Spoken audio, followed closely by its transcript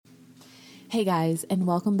Hey guys, and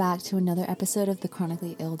welcome back to another episode of the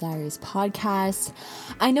Chronically Ill Diaries podcast.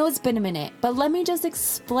 I know it's been a minute, but let me just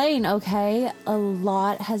explain, okay? A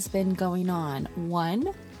lot has been going on.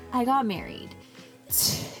 1, I got married.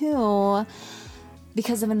 2,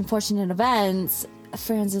 because of unfortunate events,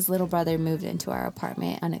 Franz's little brother moved into our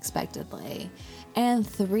apartment unexpectedly. And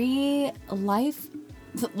 3, life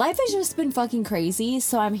has just been fucking crazy,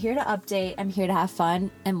 so I'm here to update, I'm here to have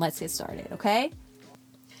fun, and let's get started, okay?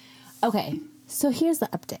 Okay, so here's the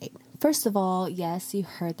update. First of all, yes, you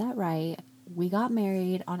heard that right. We got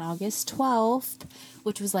married on August 12th,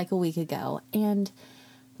 which was like a week ago. And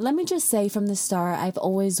let me just say from the start, I've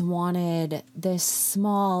always wanted this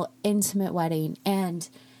small, intimate wedding. And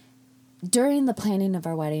during the planning of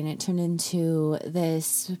our wedding, it turned into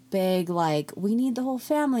this big, like, we need the whole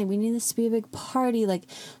family. We need this to be a big party. Like,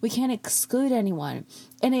 we can't exclude anyone.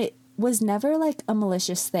 And it was never like a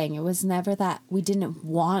malicious thing. It was never that we didn't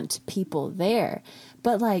want people there.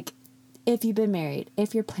 But like, if you've been married,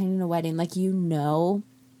 if you're planning a wedding, like, you know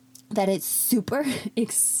that it's super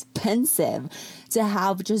expensive to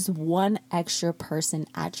have just one extra person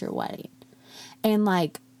at your wedding. And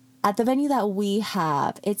like, at the venue that we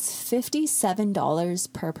have, it's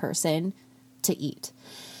 $57 per person to eat.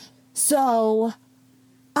 So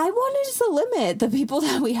I wanted to limit the people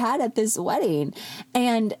that we had at this wedding.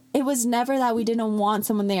 And it was never that we didn't want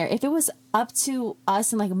someone there. If it was up to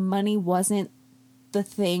us and like money wasn't the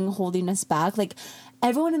thing holding us back, like,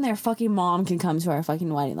 everyone and their fucking mom can come to our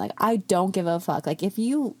fucking wedding. Like, I don't give a fuck. Like, if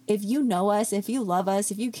you know us, if you love us,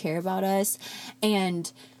 if you care about us, and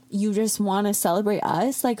you just want to celebrate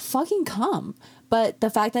us, like, fucking come. But the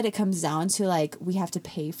fact that it comes down to like, we have to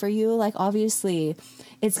pay for you, like, obviously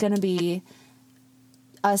it's going to be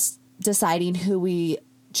us deciding who we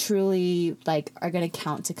truly like are going to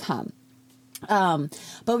count to come.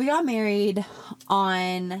 But we got married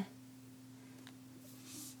on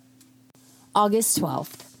August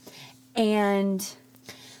 12th. And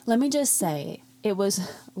let me just say, it was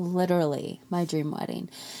literally my dream wedding.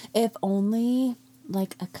 If only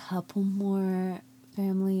like a couple more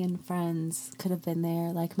family and friends could have been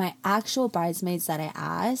there. Like, my actual bridesmaids that I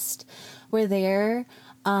asked were there.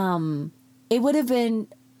 It would have been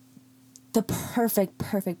the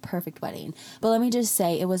perfect wedding. But let me just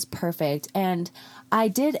say, it was perfect. And I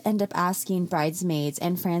did end up asking bridesmaids,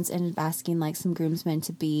 and Franz ended up asking like some groomsmen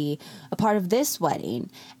to be a part of this wedding.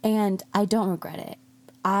 And I don't regret it.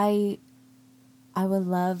 I would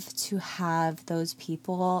love to have those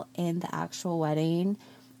people in the actual wedding.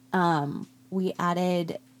 We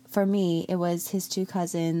added, for me, it was his 2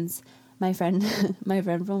 cousins, my friend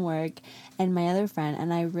from work, and my other friend.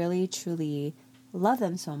 And I really, truly love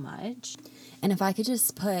them so much. And if I could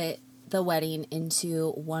just put the wedding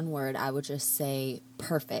into one word, I would just say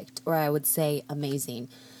perfect, or I would say amazing,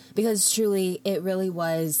 because truly it really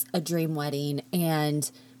was a dream wedding.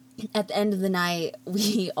 And at the end of the night,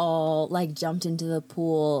 we all like jumped into the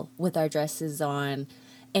pool with our dresses on,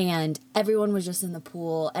 and everyone was just in the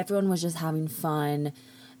pool. Everyone was just having fun.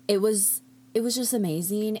 It was just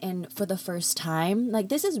amazing. And for the first time, like,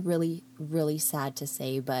 this is really, really sad to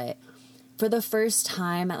say, but for the first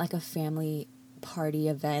time at like a family party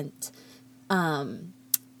event,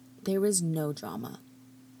 there was no drama.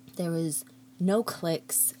 There was no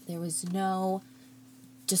cliques. There was no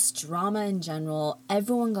just drama in general.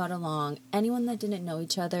 Everyone got along. Anyone that didn't know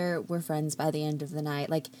each other were friends by the end of the night.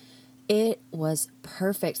 Like, it was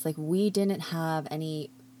perfect. Like, we didn't have any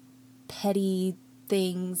petty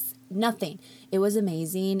things, nothing. It was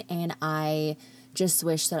amazing. And I just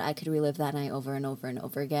wish that I could relive that night over and over and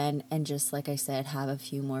over again. And just, like I said, have a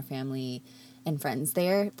few more family and friends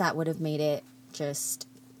there. That would have made it just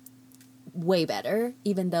way better,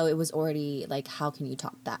 even though it was already, like, how can you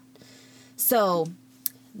top that? So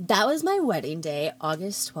that was my wedding day,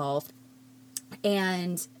 August 12th.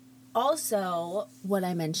 And also, what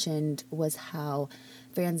I mentioned was how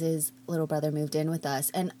Franz's little brother moved in with us.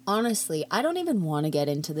 And honestly, I don't even want to get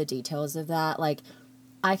into the details of that. Like,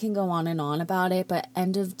 I can go on and on about it, but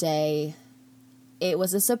end of day, it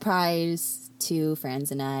was a surprise to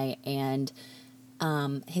Franz and I, and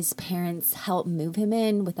his parents helped move him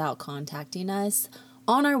in without contacting us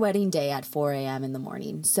on our wedding day at 4 a.m. in the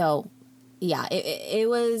morning. So, yeah, it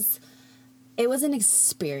was an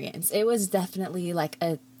experience. It was definitely like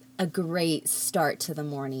a great start to the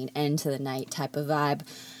morning, end to the night type of vibe.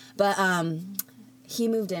 But he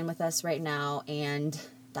moved in with us right now, and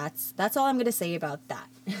that's all I'm going to say about that.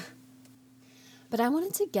 But I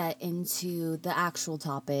wanted to get into the actual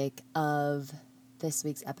topic of this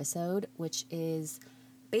week's episode, which is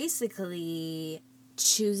basically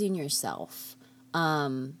choosing yourself.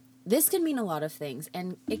 this can mean a lot of things,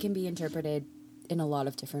 and it can be interpreted in a lot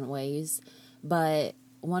of different ways. But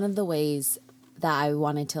one of the ways that I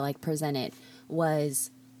wanted to like present it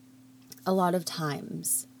was a lot of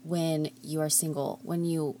times when you are single, when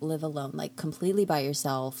you live alone, like completely by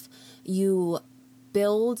yourself, you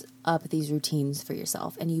build up these routines for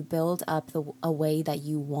yourself, and you build up a way that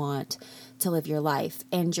you want to live your life,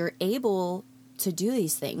 and you're able to do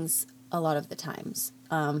these things a lot of the times.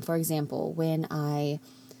 For example, when I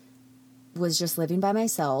was just living by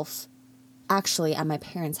myself, actually at my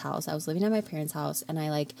parents' house, I was living at my parents' house, and I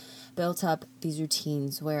like built up these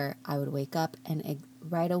routines where I would wake up and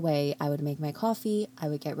right away I would make my coffee, I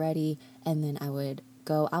would get ready, and then I would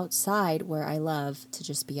go outside where I love to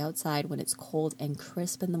just be outside when it's cold and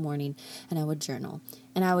crisp in the morning, and I would journal.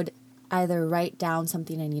 And I would either write down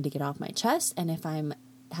something I need to get off my chest, and if I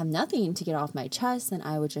have nothing to get off my chest, then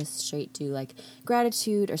I would just straight do like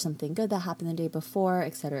gratitude or something good that happened the day before,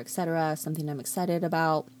 etc., something I'm excited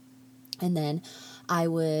about. And then I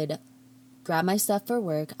would grab my stuff for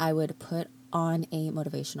work. I would put on a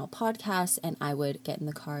motivational podcast, and I would get in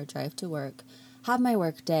the car, drive to work, have my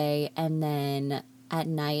work day, and then at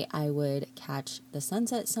night I would catch the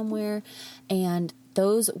sunset somewhere. And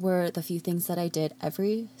those were the few things that I did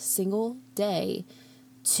every single day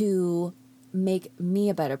to make me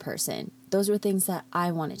a better person. Those were things that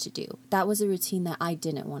I wanted to do. That was a routine that I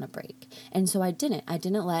didn't want to break. And so I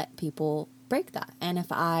didn't let people break that. And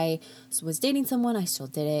if I was dating someone, I still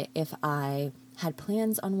did it. If I had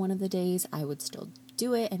plans on one of the days, I would still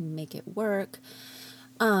do it and make it work.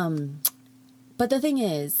 But the thing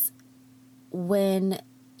is, when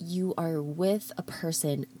you are with a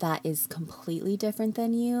person that is completely different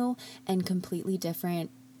than you and completely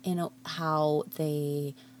different in how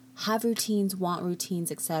they have routines, want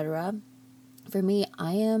routines, etc. For me,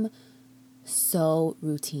 I am so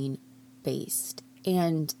routine based,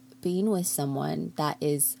 and being with someone that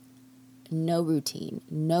is no routine,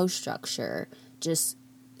 no structure, just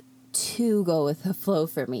to go with the flow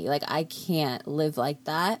for me. Like, I can't live like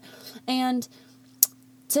that. And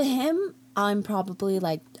to him, I'm probably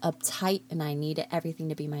like uptight and I need everything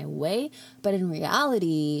to be my way. But in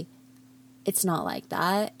reality, it's not like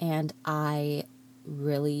that. And I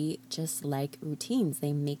really just like routines.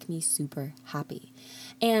 They make me super happy.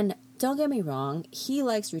 And don't get me wrong, he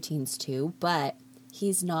likes routines too, but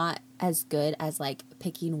he's not as good as like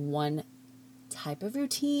picking one type of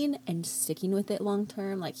routine and sticking with it long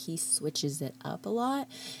term. Like, he switches it up a lot.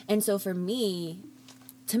 And so for me,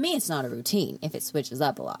 to me, it's not a routine if it switches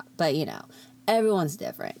up a lot. But, you know, everyone's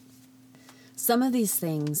different. Some of these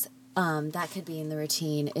things that could be in the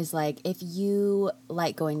routine is like if you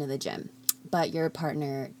like going to the gym, but your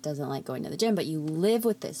partner doesn't like going to the gym, but you live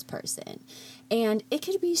with this person. And it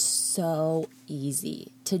could be so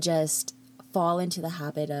easy to just fall into the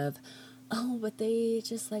habit of, oh, but they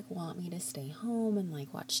just like want me to stay home and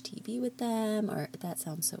like watch TV with them, or that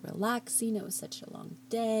sounds so relaxing, it was such a long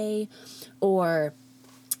day, or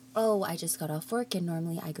oh, I just got off work and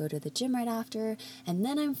normally I go to the gym right after and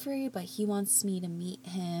then I'm free, but he wants me to meet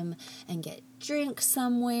him and get drinks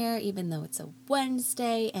somewhere even though it's a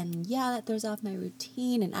Wednesday, and yeah, that throws off my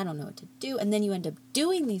routine and I don't know what to do. And then you end up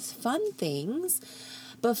doing these fun things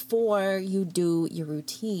before you do your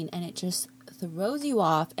routine, and it just throws you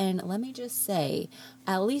off. And let me just say,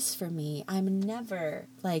 at least for me, I'm never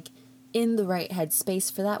like in the right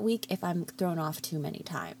headspace for that week if I'm thrown off too many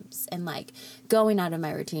times and like going out of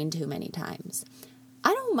my routine too many times.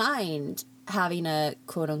 I don't mind having a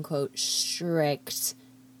quote unquote strict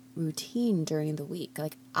routine during the week.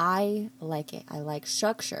 Like, I like it. I like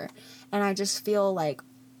structure. And I just feel like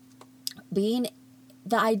the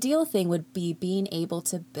ideal thing would be being able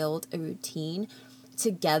to build a routine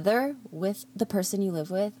together with the person you live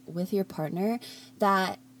with your partner,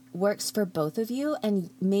 that works for both of you. And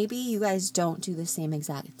maybe you guys don't do the same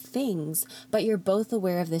exact things, but you're both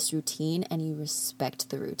aware of this routine and you respect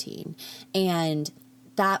the routine. And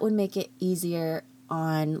that would make it easier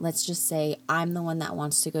on, let's just say I'm the one that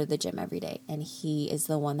wants to go to the gym every day and he is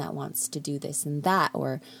the one that wants to do this and that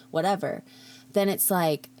or whatever. Then it's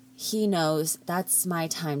like, he knows that's my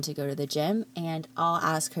time to go to the gym and I'll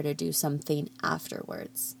ask her to do something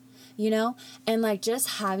afterwards, you know? And like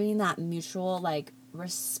just having that mutual like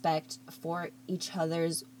respect for each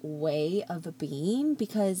other's way of being,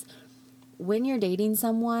 because when you're dating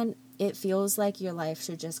someone, it feels like your life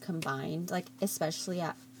should just combine, like especially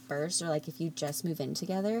at first or like if you just move in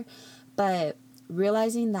together. But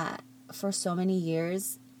realizing that for so many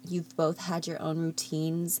years you've both had your own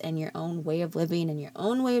routines and your own way of living and your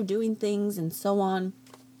own way of doing things and so on,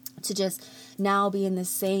 to just now be in the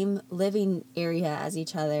same living area as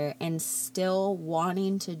each other and still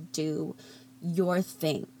wanting to do your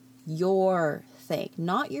thing,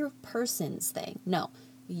 not your person's thing. No,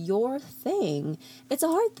 your thing. It's a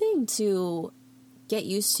hard thing to get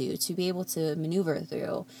used to be able to maneuver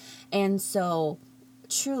through. And so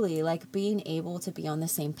truly, like, being able to be on the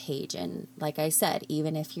same page, and like I said,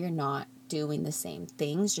 even if you're not doing the same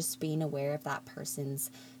things, just being aware of that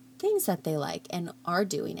person's things that they like and are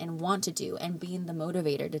doing and want to do, and being the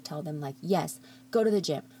motivator to tell them, like, yes, go to the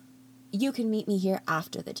gym. You can meet me here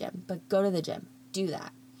after the gym, but go to the gym. Do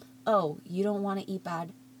that. Oh, you don't want to eat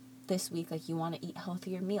bad this week, like you want to eat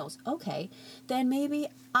healthier meals. Okay, then maybe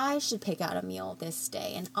I should pick out a meal this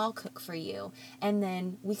day and I'll cook for you. And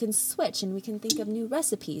then we can switch and we can think of new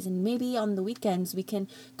recipes. And maybe on the weekends we can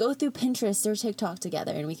go through Pinterest or TikTok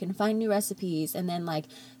together and we can find new recipes. And then, like,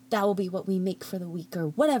 that will be what we make for the week or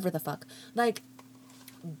whatever the fuck. Like,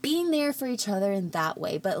 being there for each other in that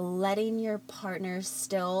way, but letting your partner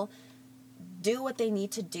still do what they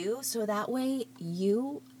need to do, so that way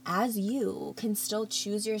you, as you, can still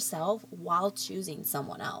choose yourself while choosing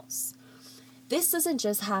someone else. This doesn't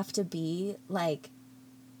just have to be like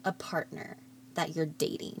a partner that you're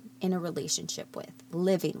dating, in a relationship with,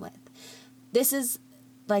 living with. This is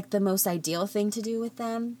like the most ideal thing to do with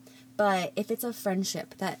them. But if it's a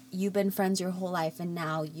friendship that you've been friends your whole life and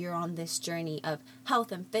now you're on this journey of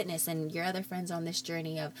health and fitness, and your other friends on this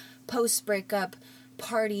journey of post-breakup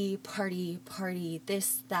party,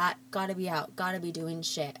 this, that, gotta be out, gotta be doing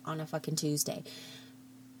shit on a fucking Tuesday.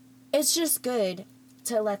 It's just good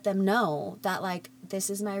to let them know that, like, this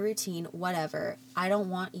is my routine, whatever. I don't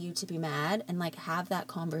want you to be mad, and, like, have that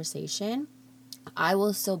conversation. I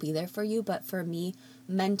will still be there for you, but for me,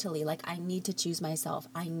 mentally, like, I need to choose myself.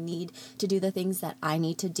 I need to do the things that I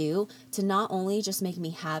need to do to not only just make me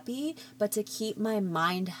happy, but to keep my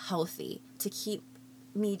mind healthy, to keep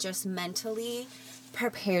me just mentally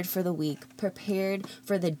prepared for the week, prepared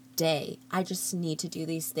for the day. I just need to do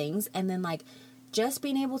these things. And then, like, just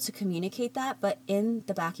being able to communicate that, but in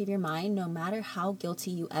the back of your mind, no matter how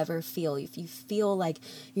guilty you ever feel, if you feel like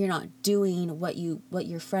you're not doing what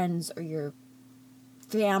your friends or your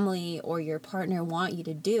family or your partner want you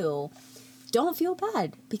to do, don't feel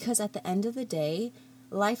bad, because at the end of the day,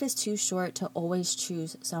 life is too short to always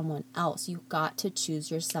choose someone else. You got to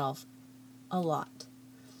choose yourself a lot.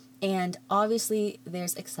 And obviously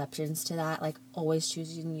there's exceptions to that, like always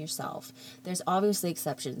choosing yourself. There's obviously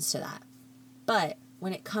exceptions to that. But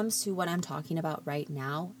when it comes to what I'm talking about right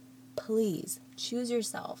now, please choose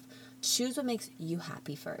yourself. Choose what makes you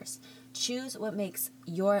happy first. Choose what makes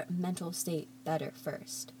your mental state better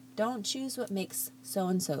first. Don't choose what makes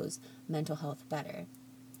so-and-so's mental health better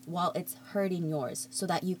while it's hurting yours, so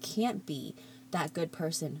that you can't be that good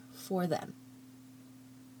person for them.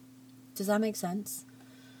 Does that make sense?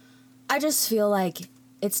 I just feel like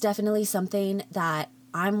it's definitely something that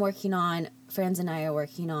I'm working on, friends and I are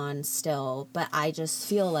working on still, but I just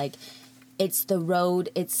feel like it's the road,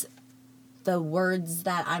 it's the words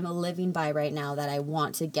that I'm living by right now that I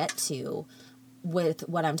want to get to with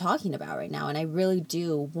what I'm talking about right now. And I really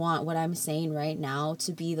do want what I'm saying right now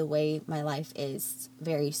to be the way my life is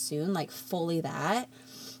very soon, like fully that.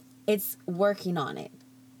 It's working on it.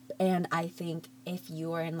 And I think if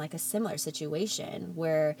you are in like a similar situation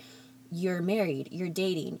where you're married, you're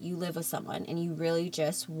dating, you live with someone, and you really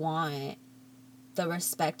just want the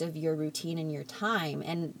respect of your routine and your time,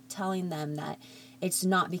 and telling them that it's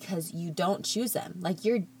not because you don't choose them. Like,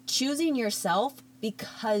 you're choosing yourself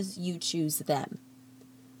because you choose them.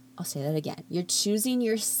 I'll say that again. You're choosing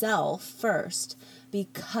yourself first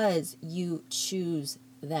because you choose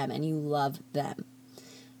them and you love them.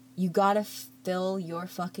 You gotta fill your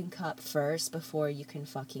fucking cup first before you can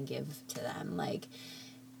fucking give to them. Like,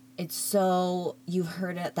 it's so, you've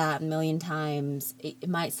heard it that a million times. It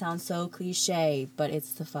might sound so cliche, but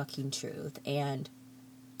it's the fucking truth. And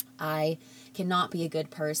I cannot be a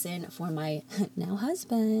good person for my now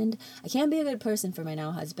husband. I can't be a good person for my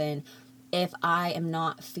now husband if I am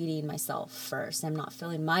not feeding myself first. I'm not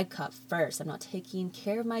filling my cup first. I'm not taking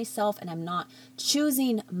care of myself, and I'm not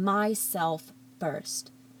choosing myself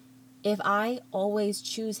first. If I always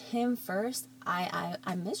choose him first,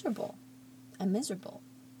 I'm miserable. I'm miserable.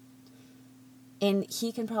 And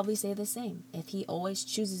he can probably say the same. If he always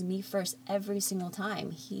chooses me first every single time,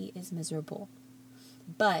 he is miserable.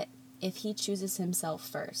 But if he chooses himself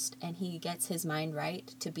first and he gets his mind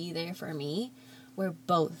right to be there for me, we're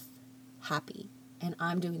both happy. And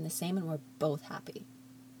I'm doing the same, and we're both happy.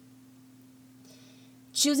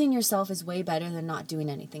 Choosing yourself is way better than not doing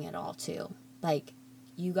anything at all, too. Like,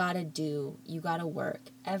 you gotta work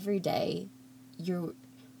every day.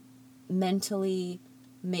 mentally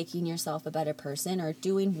making yourself a better person, or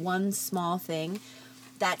doing one small thing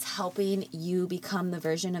that's helping you become the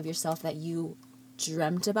version of yourself that you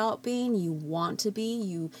dreamt about being, you want to be,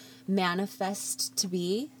 you manifest to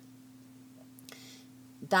be,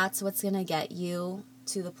 that's what's going to get you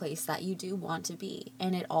to the place that you do want to be.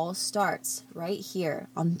 And it all starts right here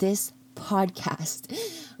on this podcast.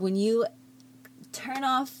 When you turn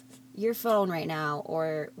off your phone right now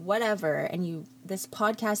or whatever, and this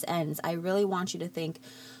podcast ends, I really want you to think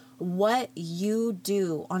what you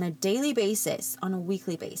do on a daily basis, on a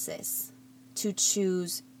weekly basis, to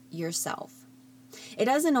choose yourself. It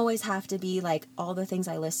doesn't always have to be like all the things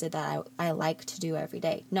I listed that I like to do every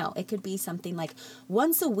day. No, it could be something like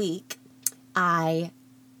once a week, I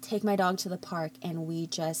take my dog to the park and we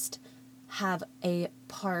just have a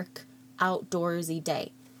park outdoorsy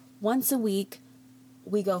day. Once a week,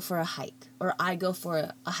 we go for a hike, or I go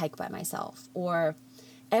for a hike by myself, or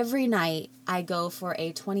every night I go for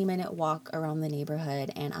a 20-minute walk around the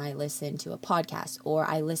neighborhood and I listen to a podcast, or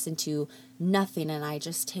I listen to nothing and I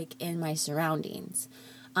just take in my surroundings.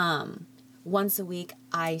 Once a week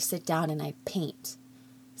I sit down and I paint.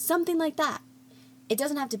 Something like that. It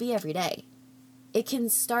doesn't have to be every day. It can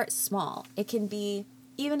start small. It can be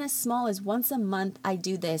even as small as once a month I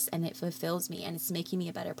do this and it fulfills me and it's making me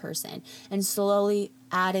a better person, and slowly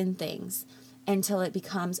add in things until it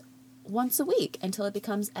becomes once a week, until it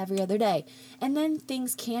becomes every other day. And then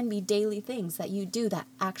things can be daily things that you do that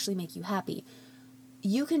actually make you happy.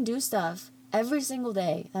 You can do stuff every single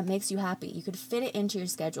day that makes you happy. You could fit it into your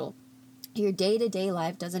schedule. Your day-to-day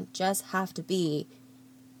life doesn't just have to be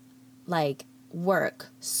like work,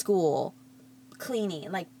 school,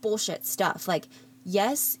 cleaning, like bullshit stuff. Like,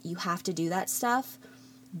 yes, you have to do that stuff,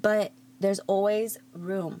 but there's always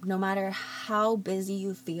room, no matter how busy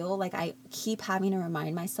you feel. Like, I keep having to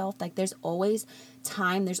remind myself, like, there's always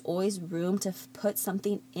time, there's always room to put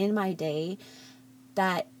something in my day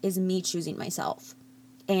that is me choosing myself.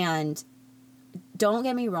 And don't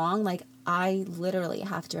get me wrong, like, I literally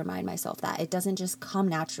have to remind myself that it doesn't just come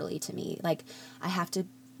naturally to me. Like, I have to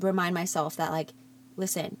remind myself that, like,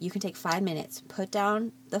 listen, you can take 5 minutes, put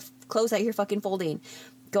down the clothes that you're fucking folding,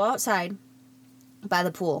 go outside by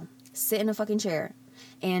the pool, sit in a fucking chair,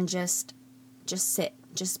 and just sit,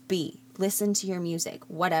 just be, listen to your music,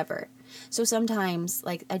 whatever. So sometimes,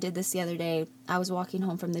 like I did this the other day, I was walking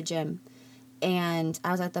home from the gym, and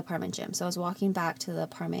I was at the apartment gym. So I was walking back to the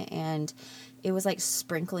apartment, and it was like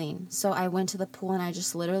sprinkling. So I went to the pool, and I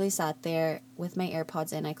just literally sat there with my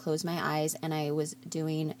AirPods in. I closed my eyes, and I was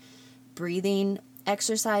doing breathing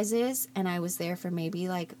exercises, and I was there for maybe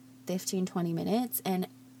like 15-20 minutes. And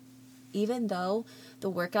even though the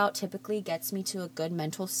workout typically gets me to a good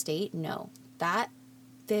mental state, no, that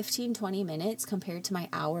 15-20 minutes compared to my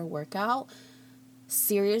hour workout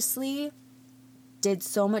seriously did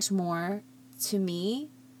so much more to me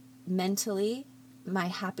mentally, my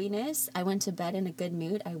happiness. I went to bed in a good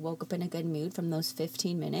mood. I woke up in a good mood from those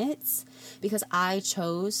 15 minutes because I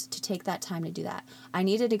chose to take that time to do that. I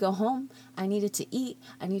needed to go home. I needed to eat.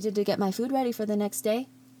 I needed to get my food ready for the next day.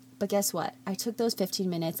 But guess what? I took those 15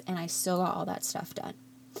 minutes and I still got all that stuff done.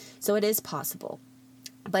 So it is possible,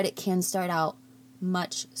 but it can start out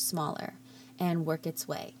much smaller and work its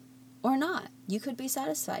way, or not. You could be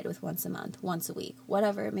satisfied with once a month, once a week,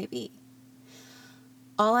 whatever it may be.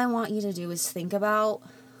 All I want you to do is think about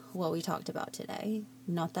what we talked about today.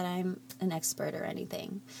 Not that I'm an expert or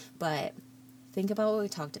anything, but think about what we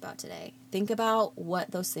talked about today. Think about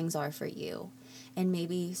what those things are for you, and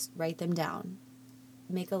maybe write them down.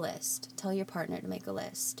 Make a list. Tell your partner to make a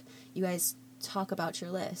list. You guys talk about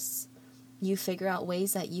your lists. You figure out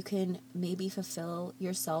ways that you can maybe fulfill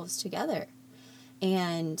yourselves together.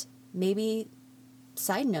 And maybe,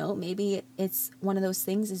 side note, maybe it's one of those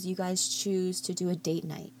things is you guys choose to do a date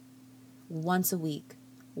night once a week,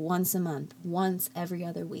 once a month, once every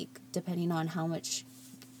other week, depending on how much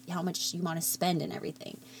you want to spend and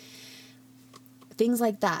everything. Things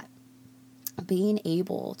like that. Being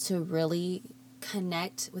able to really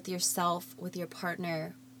connect with yourself, with your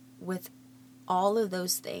partner, with all of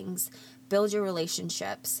those things, build your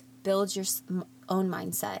relationships, build your own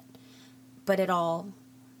mindset. But it all,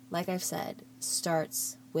 like I've said,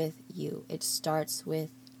 starts with you. It starts with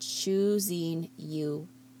choosing you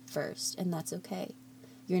first, and that's okay.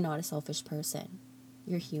 You're not a selfish person.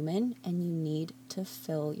 You're human, and you need to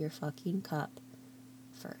fill your fucking cup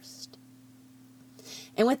first.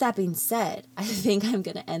 And with that being said, I think I'm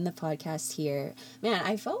going to end the podcast here. Man,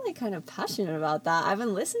 I felt like kind of passionate about that. I've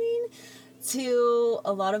been listening to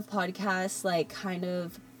a lot of podcasts, like kind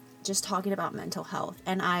of just talking about mental health.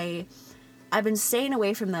 And I I've been staying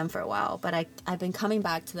away from them for a while, but I've been coming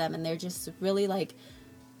back to them, and they're just really like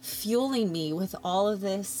fueling me with all of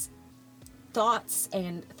this thoughts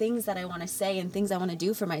and things that I want to say and things I want to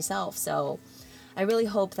do for myself. So I really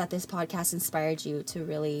hope that this podcast inspired you to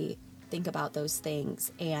really think about those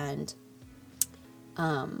things. And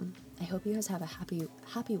I hope you guys have a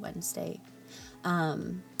happy Wednesday.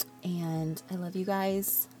 And I love you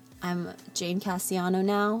guys. I'm Jane Cassiano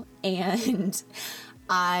now, and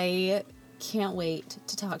I can't wait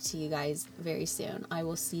to talk to you guys very soon. I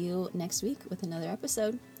will see you next week with another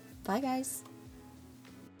episode. Bye, guys.